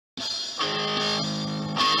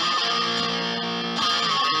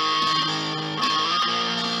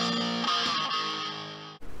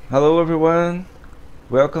Hello everyone,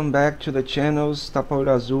 welcome back to the channels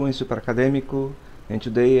Tapa-Olho Azul and Super Acadêmico, and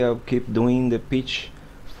today I'll keep doing the pitch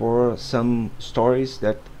for some stories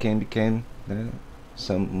that can become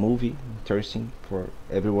some movie interesting for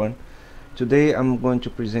everyone. Today I'm going to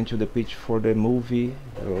present you the pitch for the movie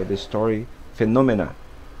or the story Phenomena,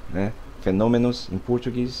 Fenômenos in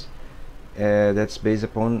Portuguese. That's based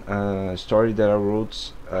upon a story that I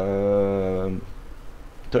wrote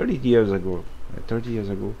 30 years ago. 30 years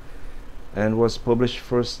ago, and was published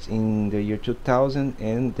first in the year 2000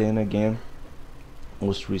 and then again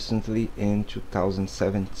most recently in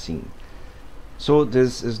 2017. So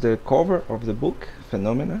this is the cover of the book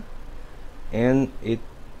Phenomena, and it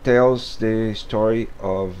tells the story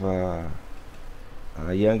of a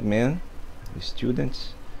young man, a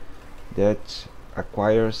student that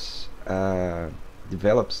acquires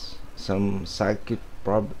develops some psychic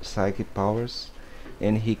powers,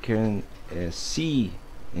 and he can see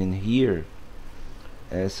and hear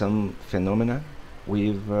some phenomena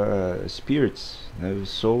with spirits, with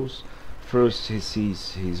souls. First he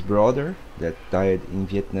sees his brother that died in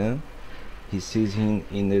Vietnam. He sees him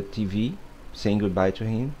in the TV saying goodbye to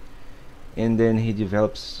him, and then he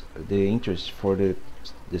develops the interest for the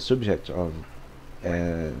subject of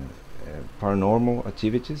paranormal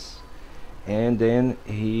activities, and then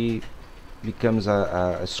he becomes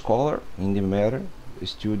a scholar in the matter,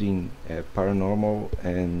 studying paranormal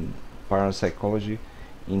and parapsychology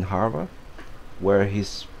in Harvard, where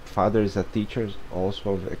his father is a teacher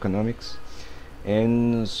also of economics.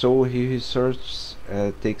 And so his research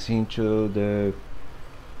takes him to the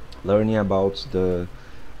learning about the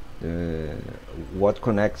what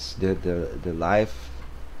connects the life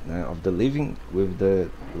of the living with the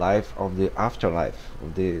life of the afterlife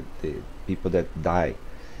of the people that die.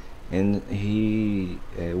 And he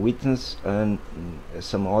witnessed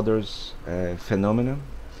some others phenomena,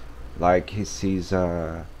 like he sees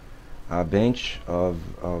a bench of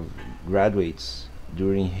graduates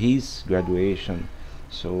during his graduation.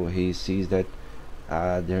 So he sees that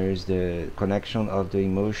there is the connection of the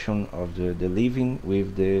emotion of the living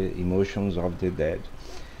with the emotions of the dead.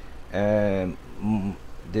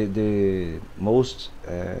 The most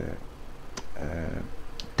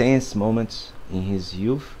tense moments in his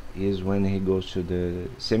youth is when he goes to the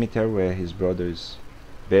cemetery where his brother is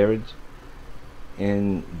buried,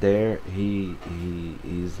 and there he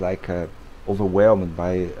is like overwhelmed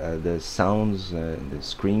by the sounds, the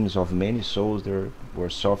screams of many souls that were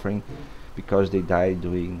suffering because they died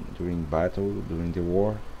during battle, during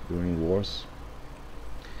wars.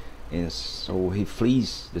 And so he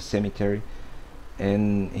flees the cemetery,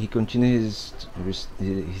 and he continues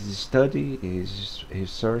his study, his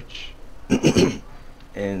research,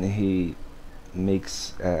 and he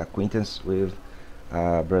makes acquaintance with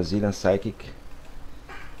a Brazilian psychic,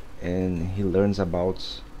 and he learns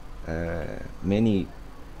about many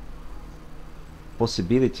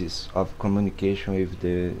possibilities of communication with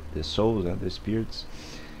the souls and the spirits.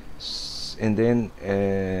 And then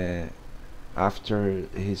after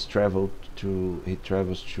he travels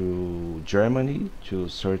to Germany to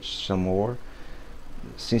search some more.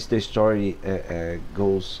 Since the story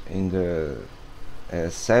goes in the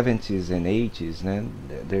 70s and 80s,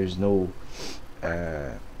 there's no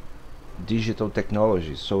digital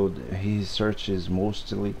technology, so his research is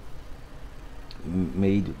mostly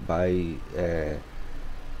made by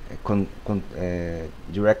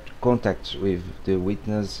direct contact with the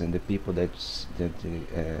witness and the people that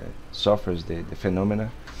suffers the phenomena.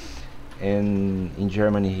 And in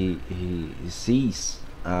Germany he sees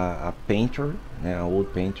a painter, an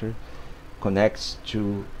old painter, connects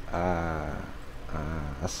to a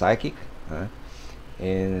psychic,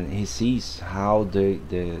 and he sees how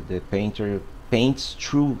the painter paints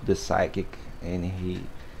through the psychic, and he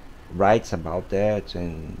writes about that,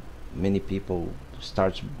 and many people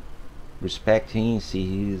start respect him,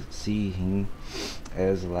 see him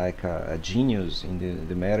as like a genius in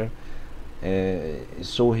the matter.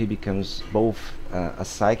 So he becomes both a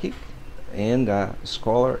psychic and a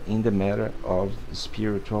scholar in the matter of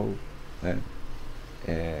spiritual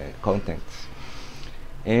contacts.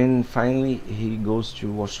 And finally he goes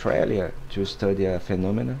to Australia to study a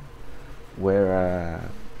phenomena where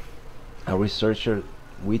a researcher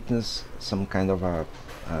witnessed some kind of a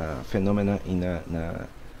phenomena in a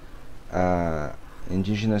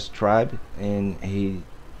indigenous tribe, and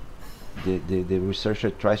the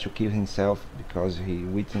researcher tries to kill himself because he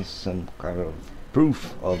witnessed some kind of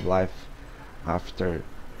proof of life after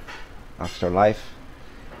life.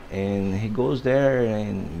 And he goes there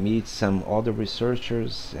and meets some other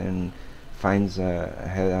researchers and finds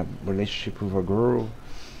had a relationship with a girl,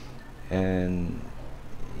 and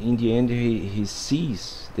in the end he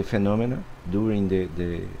sees the phenomena during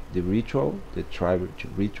the ritual, the tribal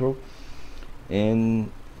ritual,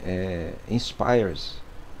 and inspires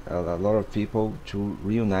a lot of people to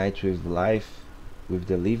reunite with life, with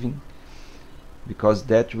the living, because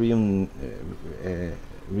that reunion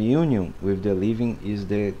with the living is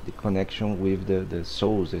the connection with the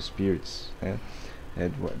souls, the spirits, and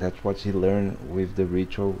that's what he learned with the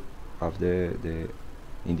ritual of the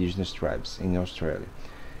indigenous tribes in Australia.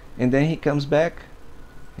 And then he comes back,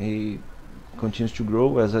 he continues to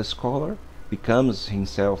grow as a scholar, becomes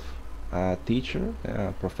himself a teacher,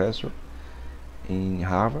 a professor in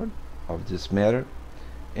Harvard of this matter,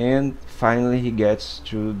 and finally he gets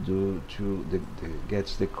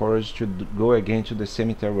gets the courage to go again to the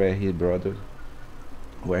cemetery where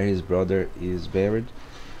his brother is buried,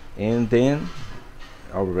 and then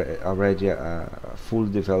already a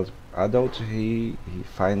fully developed adult, he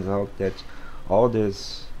finds out that all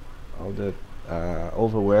the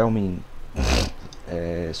overwhelming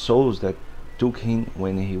souls that took him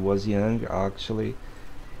when he was young, actually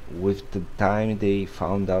with the time they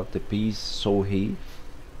found out the peace, so he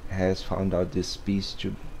has found out this peace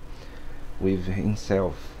to with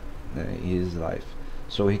himself, his life.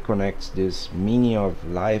 So he connects this meaning of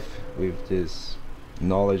life with this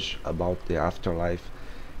knowledge about the afterlife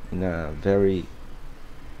in a very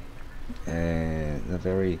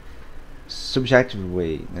subjective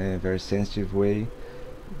way, a very sensitive way,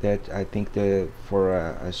 that I think that for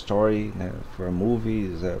a story, for a movie,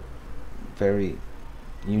 is a very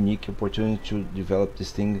unique opportunity to develop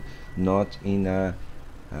this thing, not in a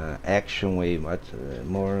action way, but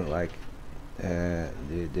more like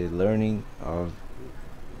the learning of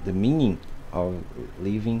the meaning of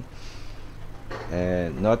living,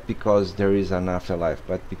 not because there is an afterlife,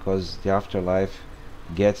 but because the afterlife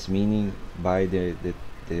gets meaning by the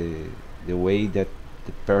way that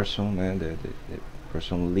the person the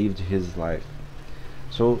person lived his life.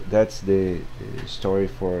 So that's the story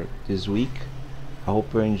for this week. I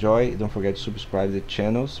hope you enjoy. Don't forget to subscribe the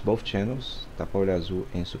channels, both channels, Tapa-Olho Azul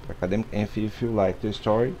and Super Academic. And if you like the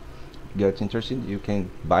story, get interested, you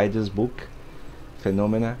can buy this book,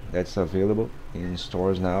 Phenomena, that's available in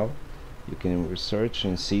stores now. You can research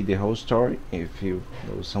and see the whole story. If you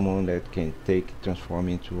know someone that can transform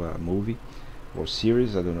into a movie or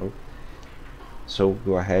series, I don't know. So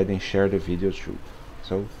go ahead and share the video too.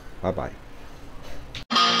 So bye bye.